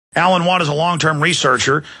Alan Watt is a long-term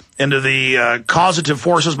researcher into the causative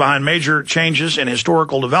forces behind major changes in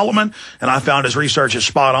historical development, and I found his research is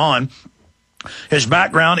spot on. His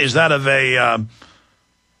background is that of a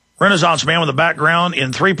Renaissance man with a background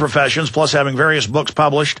in 3 professions, plus having various books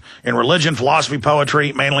published in religion, philosophy,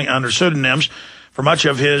 poetry, mainly under pseudonyms. For much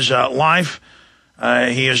of his life,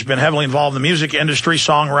 he has been heavily involved in the music industry,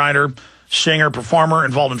 songwriter, singer, performer,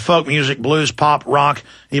 involved in folk music, blues, pop, rock,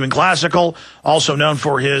 even classical. Also known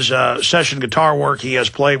for his session guitar work, he has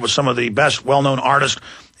played with some of the best well-known artists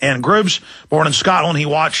and groups. Born in Scotland, he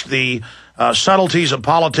watched the subtleties of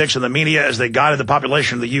politics and the media as they guided the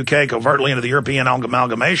population of the UK covertly into the European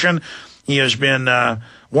amalgamation. He has been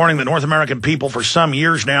warning the North American people for some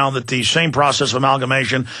years now that the same process of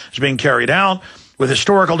amalgamation is being carried out. With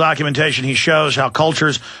historical documentation, he shows how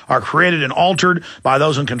cultures are created and altered by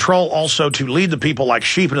those in control, also to lead the people like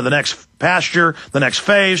sheep into the next pasture, the next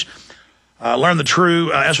phase. Learn the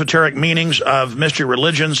true esoteric meanings of mystery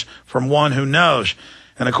religions from one who knows.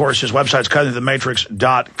 And, of course, his website's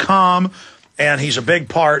cuttingthematrix.com. And he's a big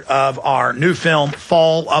part of our new film,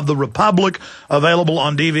 Fall of the Republic, available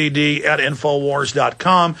on DVD at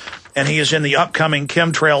Infowars.com. And he is in the upcoming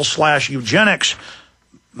chemtrails/eugenics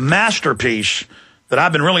masterpiece that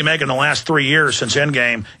I've been really making the last 3 years since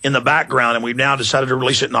Endgame in the background, and we've now decided to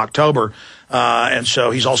release it in October. And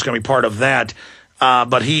so he's also going to be part of that.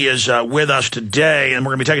 But he is with us today, and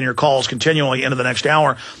we're going to be taking your calls continually into the next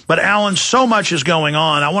hour. But, Alan, so much is going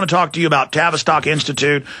on. I want to talk to you about Tavistock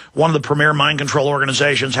Institute, one of the premier mind control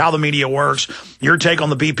organizations, how the media works, your take on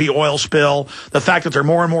the BP oil spill, the fact that they're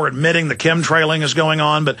more and more admitting the chemtrailing is going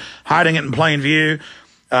on, but hiding it in plain view.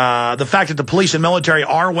 The fact that the police and military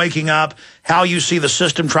are waking up, how you see the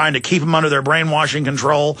system trying to keep them under their brainwashing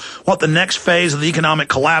control, what the next phase of the economic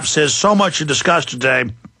collapse is. So much to discuss today.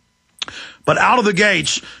 But out of the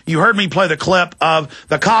gates, you heard me play the clip of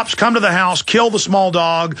the cops come to the house, kill the small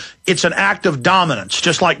dog. It's an act of dominance,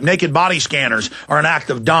 just like naked body scanners are an act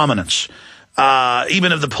of dominance.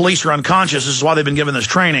 Even if the police are unconscious, this is why they've been given this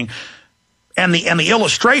training. And the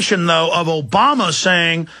illustration, though, of Obama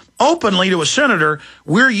saying openly to a senator,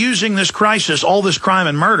 we're using this crisis, all this crime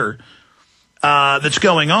and murder that's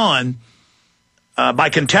going on, by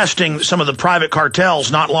contesting some of the private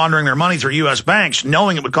cartels not laundering their money through U.S. banks,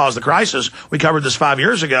 knowing it would cause the crisis. We covered this 5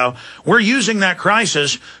 years ago. We're using that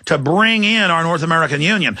crisis to bring in our North American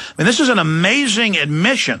Union. I mean, this is an amazing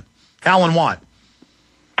admission. Alan Watt.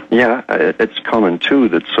 Yeah, it's common, too,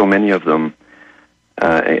 that so many of them,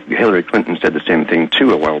 Hillary Clinton said the same thing,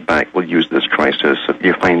 too, a while back. We'll use this crisis.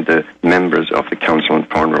 You find the members of the Council on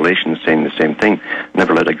Foreign Relations saying the same thing.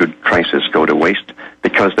 Never let a good crisis go to waste,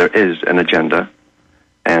 because there is an agenda,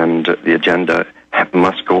 and the agenda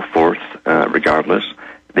must go forth regardless.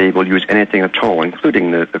 They will use anything at all,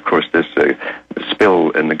 including, of course, this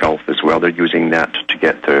spill in the Gulf as well. They're using that to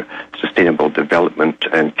get their sustainable development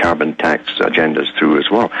and carbon tax agendas through as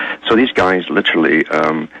well. So these guys literally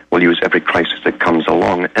will use every crisis that comes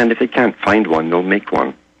along, and if they can't find one, they'll make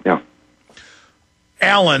one. Yeah.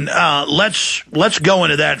 Alan, let's go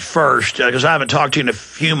into that first, because I haven't talked to you in a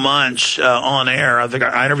few months on air. I think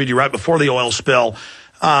I interviewed you right before the oil spill.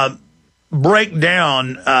 Break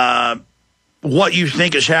down what you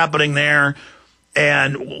think is happening there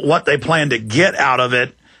and what they plan to get out of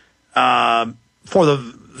it for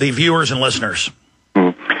the viewers and listeners.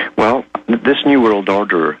 Well, this New World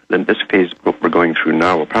Order, this phase what we're going through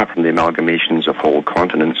now, apart from the amalgamations of whole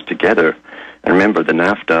continents together, and remember the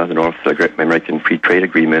NAFTA, the North American Free Trade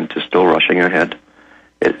Agreement, is still rushing ahead.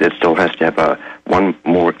 It still has to have one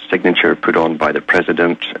more signature put on by the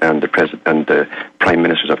President and the Prime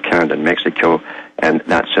Ministers of Canada and Mexico, and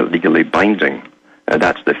that's legally binding.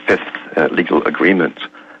 That's the 5th legal agreement.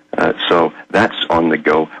 So that's on the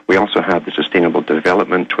go. We also have the Sustainable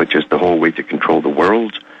Development, which is the whole way to control the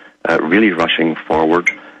world, really rushing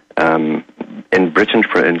forward. In Britain,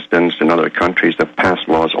 for instance, and other countries have passed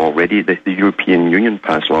laws already. The European Union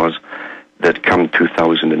passed laws that come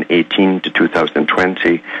 2018 to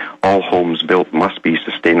 2020, all homes built must be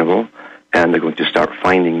sustainable, and they're going to start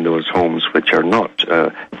finding those homes which are not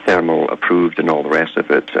thermal approved and all the rest of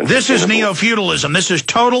it. This is neo-feudalism. This is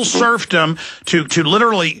total serfdom to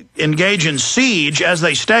literally engage in siege, as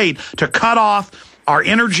they state, to cut off our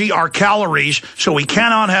energy, our calories, so we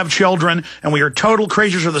cannot have children, and we are total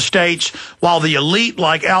creatures of the states, while the elite,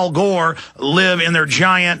 like Al Gore, live in their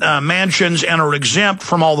giant mansions and are exempt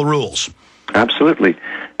from all the rules. Absolutely.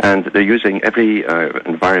 And they're using every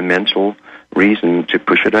environmental reason to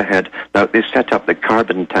push it ahead. Now, they set up the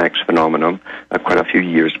carbon tax phenomenon quite a few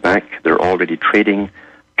years back. They're already trading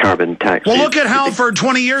carbon taxes. Well, look at how for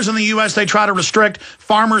 20 years in the U.S. they try to restrict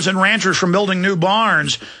farmers and ranchers from building new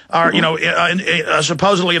barns. Or, you know,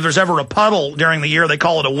 supposedly if there's ever a puddle during the year, they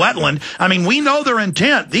call it a wetland. I mean, we know their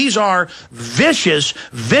intent. These are vicious,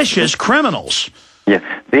 vicious criminals.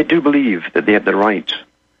 Yeah, they do believe that they have the right,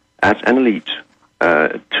 as an elite,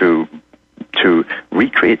 to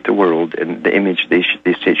recreate the world in the image they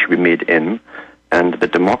say it should be made in, and the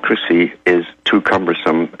democracy is too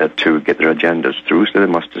cumbersome to get their agendas through, so they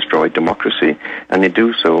must destroy democracy. And they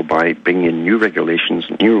do so by bringing in new regulations,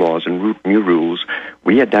 new laws, and new rules.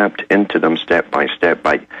 We adapt into them step by step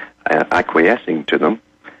by acquiescing to them,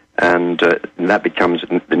 and that becomes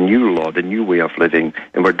the new law, the new way of living,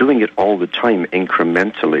 and we're doing it all the time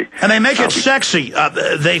incrementally. And they make it sexy.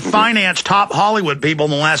 They finance top Hollywood people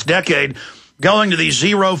in the last decade going to these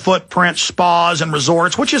zero-footprint spas and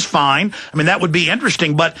resorts, which is fine. I mean, that would be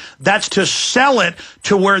interesting, but that's to sell it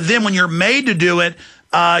to where then when you're made to do it,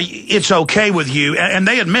 it's okay with you. And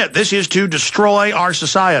they admit this is to destroy our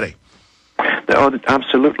society. Oh,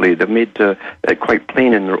 absolutely. They've made quite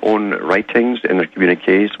plain in their own writings, in their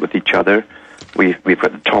communiques with each other. We've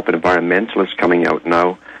got the top environmentalists coming out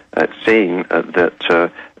now saying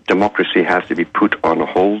that democracy has to be put on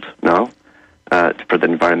hold now. For the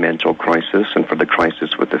environmental crisis and for the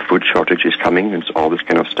crisis with the food shortages coming and all this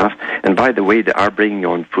kind of stuff. And by the way, they are bringing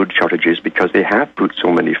on food shortages because they have put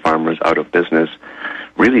so many farmers out of business,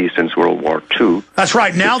 really, since World War II. That's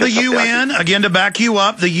right. Now the UN, again, to back you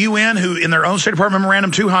up, the UN, who in their own State Department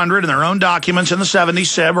Memorandum 200 and their own documents in the 70s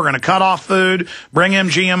said we're going to cut off food, bring in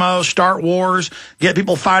GMOs, start wars, get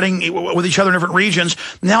people fighting with each other in different regions.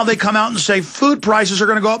 Now they come out and say food prices are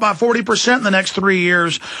going to go up by 40% in the next 3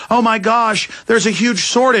 years. Oh, my gosh, there's a huge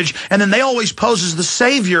shortage. And then they always pose as the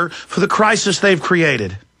savior for the crisis they've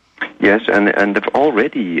created. Yes, and they've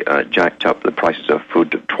already jacked up the prices of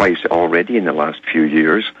food twice already in the last few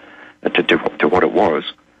years to what it was.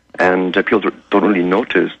 And people don't really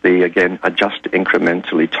notice. They, again, adjust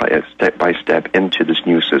incrementally, step by step, into this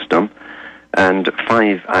new system. And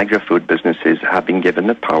 5 agri-food businesses have been given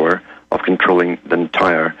the power of controlling the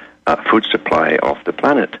entire food supply of the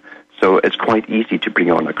planet. So it's quite easy to bring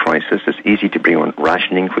on a crisis. It's easy to bring on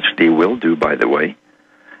rationing, which they will do, by the way,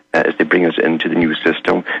 as they bring us into the new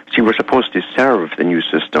system. See, we're supposed to serve the new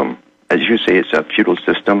system. As you say, it's a feudal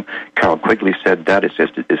system. Carl Quigley said that. It says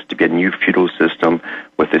it's to be a new feudal system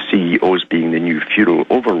with the CEOs being the new feudal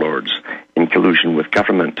overlords in collusion with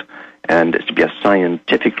government. And it's to be a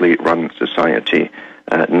scientifically run society,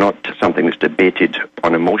 not something that's debated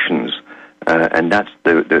on emotions. And that's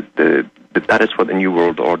that is what the New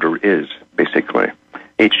World Order is, basically.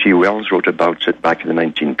 H.G. Wells wrote about it back in the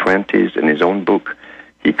 1920s in his own book.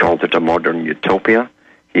 He called it a modern utopia.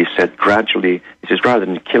 He said gradually, rather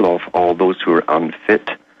than kill off all those who are unfit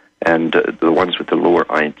and the ones with the lower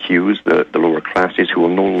IQs, the lower classes who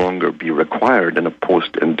will no longer be required in a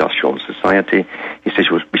post-industrial society, he says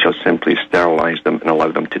we shall simply sterilize them and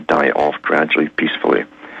allow them to die off gradually, peacefully.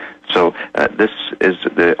 So this is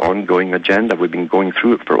the ongoing agenda. We've been going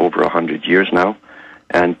through it for over 100 years now.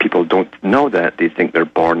 And people don't know that. They think they're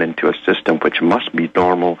born into a system which must be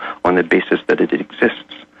normal on the basis that it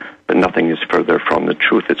exists. But nothing is further from the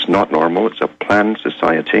truth. It's not normal. It's a planned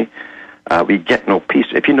society. We get no peace.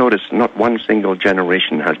 If you notice, not one single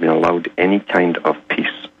generation has been allowed any kind of peace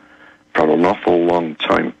for an awful long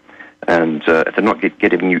time. And if they're not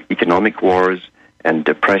getting you economic wars and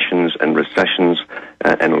depressions and recessions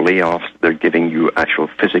and layoffs, they're giving you actual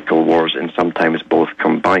physical wars, and sometimes both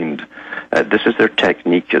combined. This is their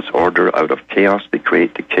technique. It's order out of chaos. They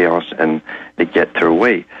create the chaos and they get their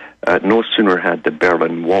way. No sooner had the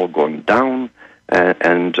Berlin Wall gone down,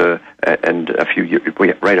 and a few years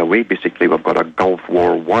right away, basically, we've got a Gulf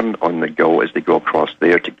War I on the go as they go across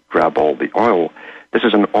there to grab all the oil. This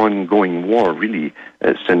is an ongoing war, really,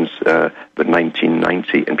 since the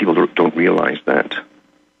 1990, and people don't realize that.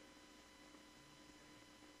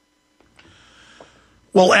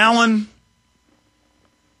 Well, Alan,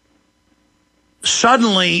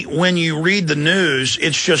 suddenly when you read the news,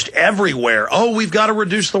 it's just everywhere. Oh, we've got to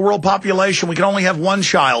reduce the world population. We can only have one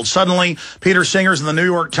child. Suddenly, Peter Singer's in the New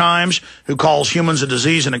York Times, who calls humans a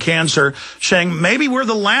disease and a cancer, saying maybe we're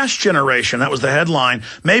the last generation. That was the headline.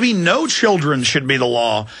 Maybe no children should be the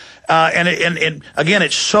law. And again,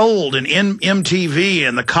 it's sold in MTV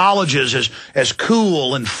and the colleges as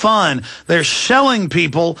cool and fun. They're selling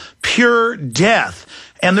people pure death.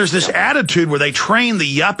 And there's this attitude where they train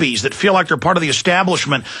the yuppies that feel like they're part of the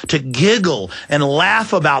establishment to giggle and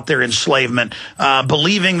laugh about their enslavement,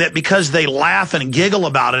 believing that because they laugh and giggle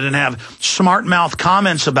about it and have smart mouth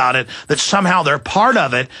comments about it, that somehow they're part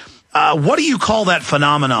of it. What do you call that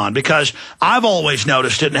phenomenon? Because I've always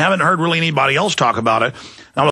noticed it and haven't heard really anybody else talk about it,